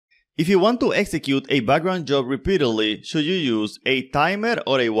If you want to execute a background job repeatedly, should you use a timer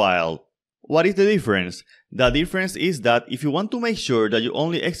or a while? What is the difference? The difference is that if you want to make sure that you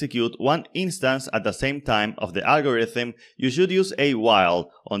only execute one instance at the same time of the algorithm, you should use a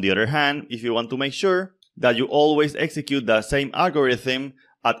while. On the other hand, if you want to make sure that you always execute the same algorithm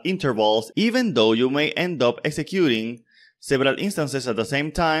at intervals, even though you may end up executing several instances at the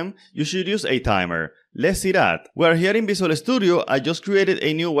same time, you should use a timer. Let's see that. We're here in Visual Studio. I just created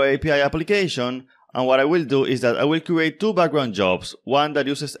a new Web API application, and what I will do is that I will create two background jobs, one that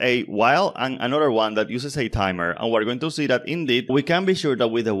uses a while and another one that uses a timer. And we're going to see that indeed we can be sure that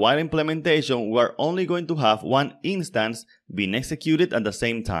with the while implementation, we're only going to have one instance being executed at the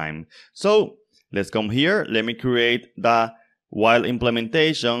same time. So let's come here. Let me create the while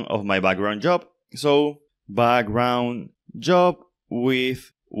implementation of my background job. So background job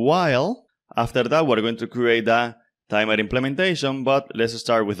with while. After that, we're going to create the timer implementation, but let's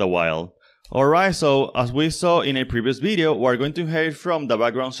start with the while. Alright, so as we saw in a previous video, we're going to inherit from the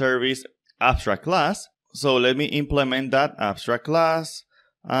background service abstract class. So let me implement that abstract class,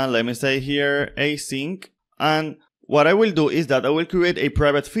 and let me say here async. And what I will do is that I will create a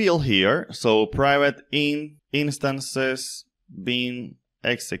private field here. So private in instances being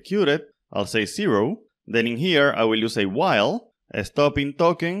executed, I'll say 0. Then in here, I will use a while, a stopping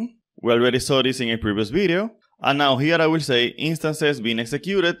token. We already saw this in a previous video. And now here I will say instances being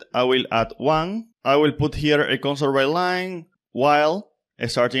executed. I will add 1. I will put here a console write line, while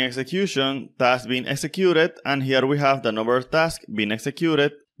starting execution, task being executed. And here we have the number of tasks being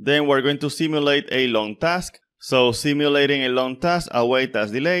executed. Then we're going to simulate a long task. So simulating a long task, await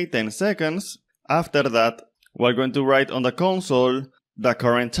task delay, 10 seconds. After that, we're going to write on the console the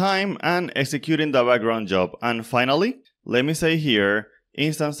current time and executing the background job. And finally, let me say here,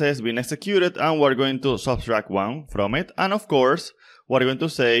 instances being executed, and we're going to subtract 1 from it. And of course, we're going to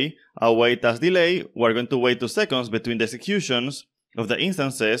say await task delay. We're going to wait 2 seconds between the executions of the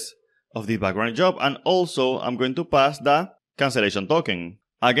instances of the background job. And also, I'm going to pass the cancellation token.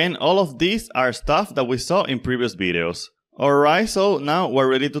 Again, all of these are stuff that we saw in previous videos. Alright, so now we're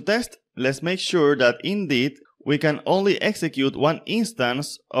ready to test. Let's make sure that indeed we can only execute one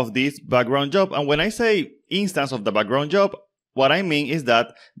instance of this background job. And when I say instance of the background job, what I mean is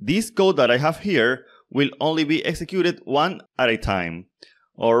that this code that I have here will only be executed one at a time.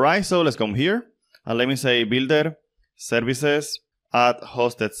 Alright, so let's come here and let me say builder, services, add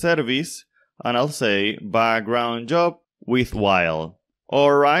hosted service, and I'll say background job with while.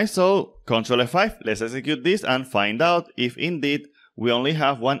 Alright, so Ctrl F5, let's execute this and find out if indeed we only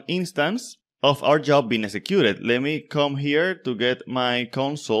have one instance of our job being executed. Let me come here to get my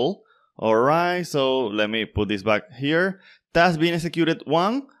console. Alright, so let me put this back here. Task being executed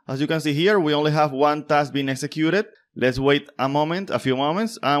 1. As you can see here, we only have one task being executed. Let's wait a few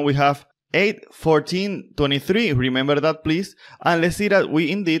moments, and we have 8, 14, 23. Remember that, please. And let's see that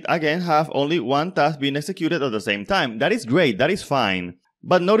we indeed again have only one task being executed at the same time. That is great, that is fine.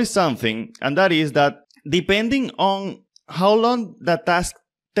 But notice something, and that is that depending on how long the task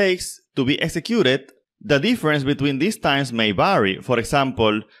takes to be executed, the difference between these times may vary. For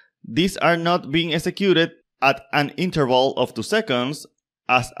example, these are not being executed at an interval of 2 seconds,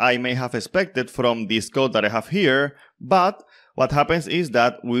 as I may have expected from this code that I have here, but what happens is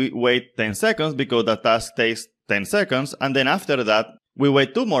that we wait 10 seconds because the task takes 10 seconds, and then after that, we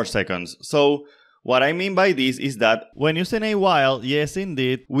wait 2 more seconds. So what I mean by this is that when using a while, yes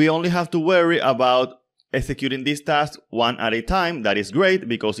indeed, we only have to worry about executing this task one at a time. That is great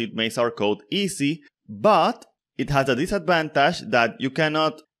because it makes our code easy, but it has a disadvantage that you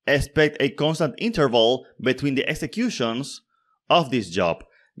cannot expect a constant interval between the executions of this job.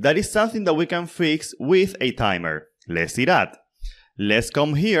 That is something that we can fix with a timer. Let's see that. Let's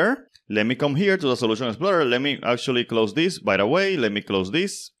come here. Let me come here to the Solution Explorer. Let me actually close this, by the way. Let me close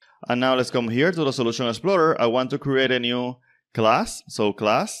this. And now let's come here to the Solution Explorer. I want to create a new class. So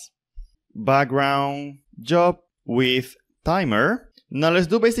class, background job with timer. Now let's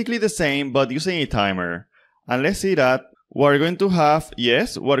do basically the same, but using a timer. And let's see that we're going to have,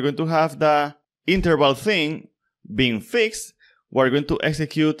 yes, we're going to have the interval thing being fixed. We're going to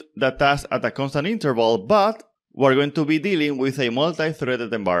execute the task at a constant interval, but we're going to be dealing with a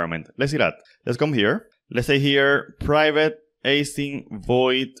multi-threaded environment. Let's see that. Let's come here. Let's say here, private async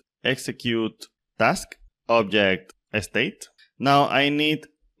void execute task object state. Now I need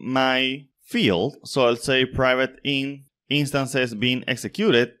my field, so I'll say private in instances being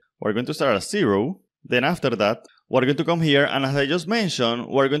executed. We're going to start at 0. Then after that, we're going to come here, and as I just mentioned,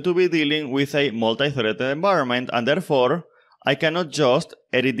 we're going to be dealing with a multi-threaded environment, and therefore I cannot just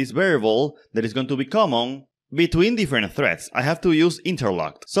edit this variable that is going to be common between different threads. I have to use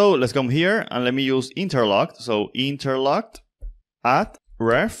interlocked. So let's come here and let me use interlocked. So interlocked at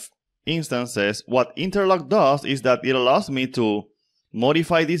ref instances. What interlock does is that it allows me to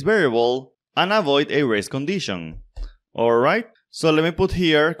modify this variable and avoid a race condition. Alright, so let me put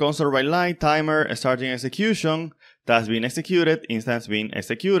here console write line timer starting execution, task being executed, instance being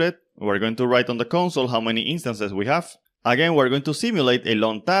executed. We're going to write on the console how many instances we have. Again, we're going to simulate a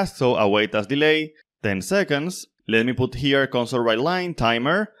long task, so await task delay 10 seconds. Let me put here console write line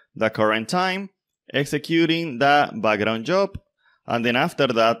timer, the current time, executing the background job. And then after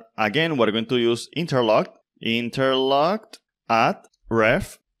that, again, we're going to use interlocked at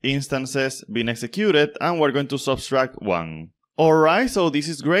ref instances being executed, and we're going to subtract 1. Alright, so this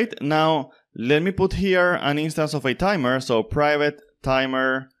is great. Now, let me put here an instance of a timer. So private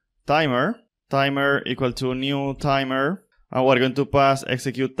timer equal to new timer. And we're going to pass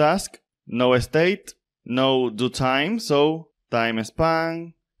execute task, no state, no do time. So time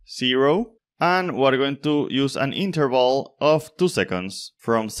span 0. And we're going to use an interval of 2 seconds.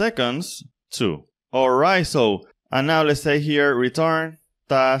 From seconds, 2. Alright, so, and now let's say here return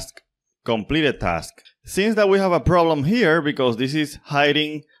task, completed task. Since that we have a problem here because this is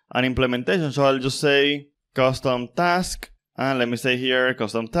hiding an implementation, so I'll just say custom task, and let me say here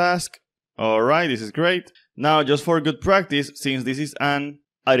custom task. Alright, this is great. Now just for good practice, since this is an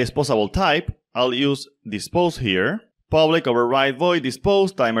iResposable type, I'll use dispose here. Public override void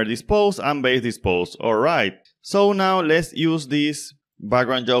dispose, timer dispose, and base dispose. Alright, so now let's use this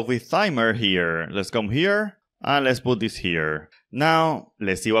background job with timer here. Let's come here and let's put this here. Now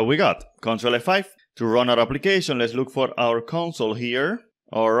let's see what we got. Control F5 to run our application. Let's look for our console here.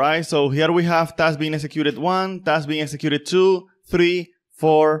 Alright, so here we have task being executed 1, task being executed 2, 3,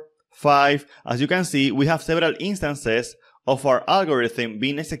 4, 5. As you can see, we have several instances of our algorithm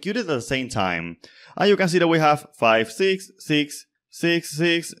being executed at the same time. And you can see that we have 5, 6, 6, 6,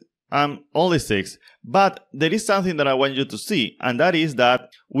 6, and only 6. But there is something that I want you to see, and that is that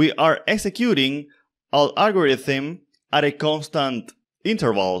we are executing our algorithm at a constant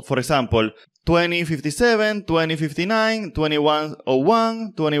interval. For example, 2057, 2059,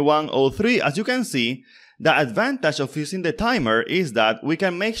 2101, 2103. As you can see, the advantage of using the timer is that we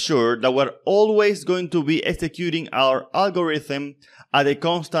can make sure that we're always going to be executing our algorithm at a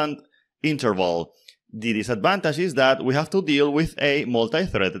constant interval. The disadvantage is that we have to deal with a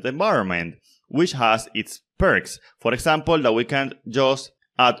multi-threaded environment, which has its perks. For example, that we can't just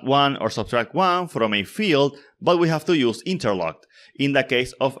add 1 or subtract 1 from a field, but we have to use interlocked. In the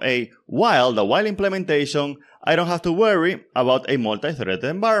case of the while implementation, I don't have to worry about a multi-threaded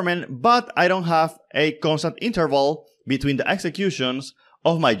environment, but I don't have a constant interval between the executions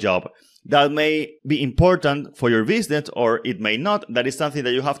of my job. That may be important for your business or it may not. That is something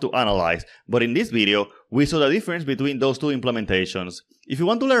that you have to analyze. But in this video, we saw the difference between those two implementations. If you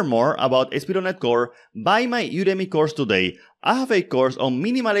want to learn more about ASP.NET Core, buy my Udemy course today. I have a course on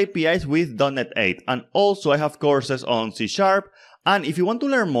minimal APIs with .NET 8, and also I have courses on C#. And if you want to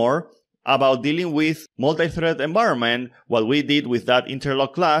learn more about dealing with multi-thread environment, what we did with that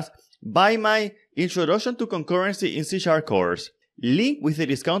interlock class, buy my Introduction to Concurrency in C# course. Link with a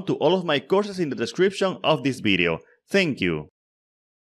discount to all of my courses in the description of this video. Thank you.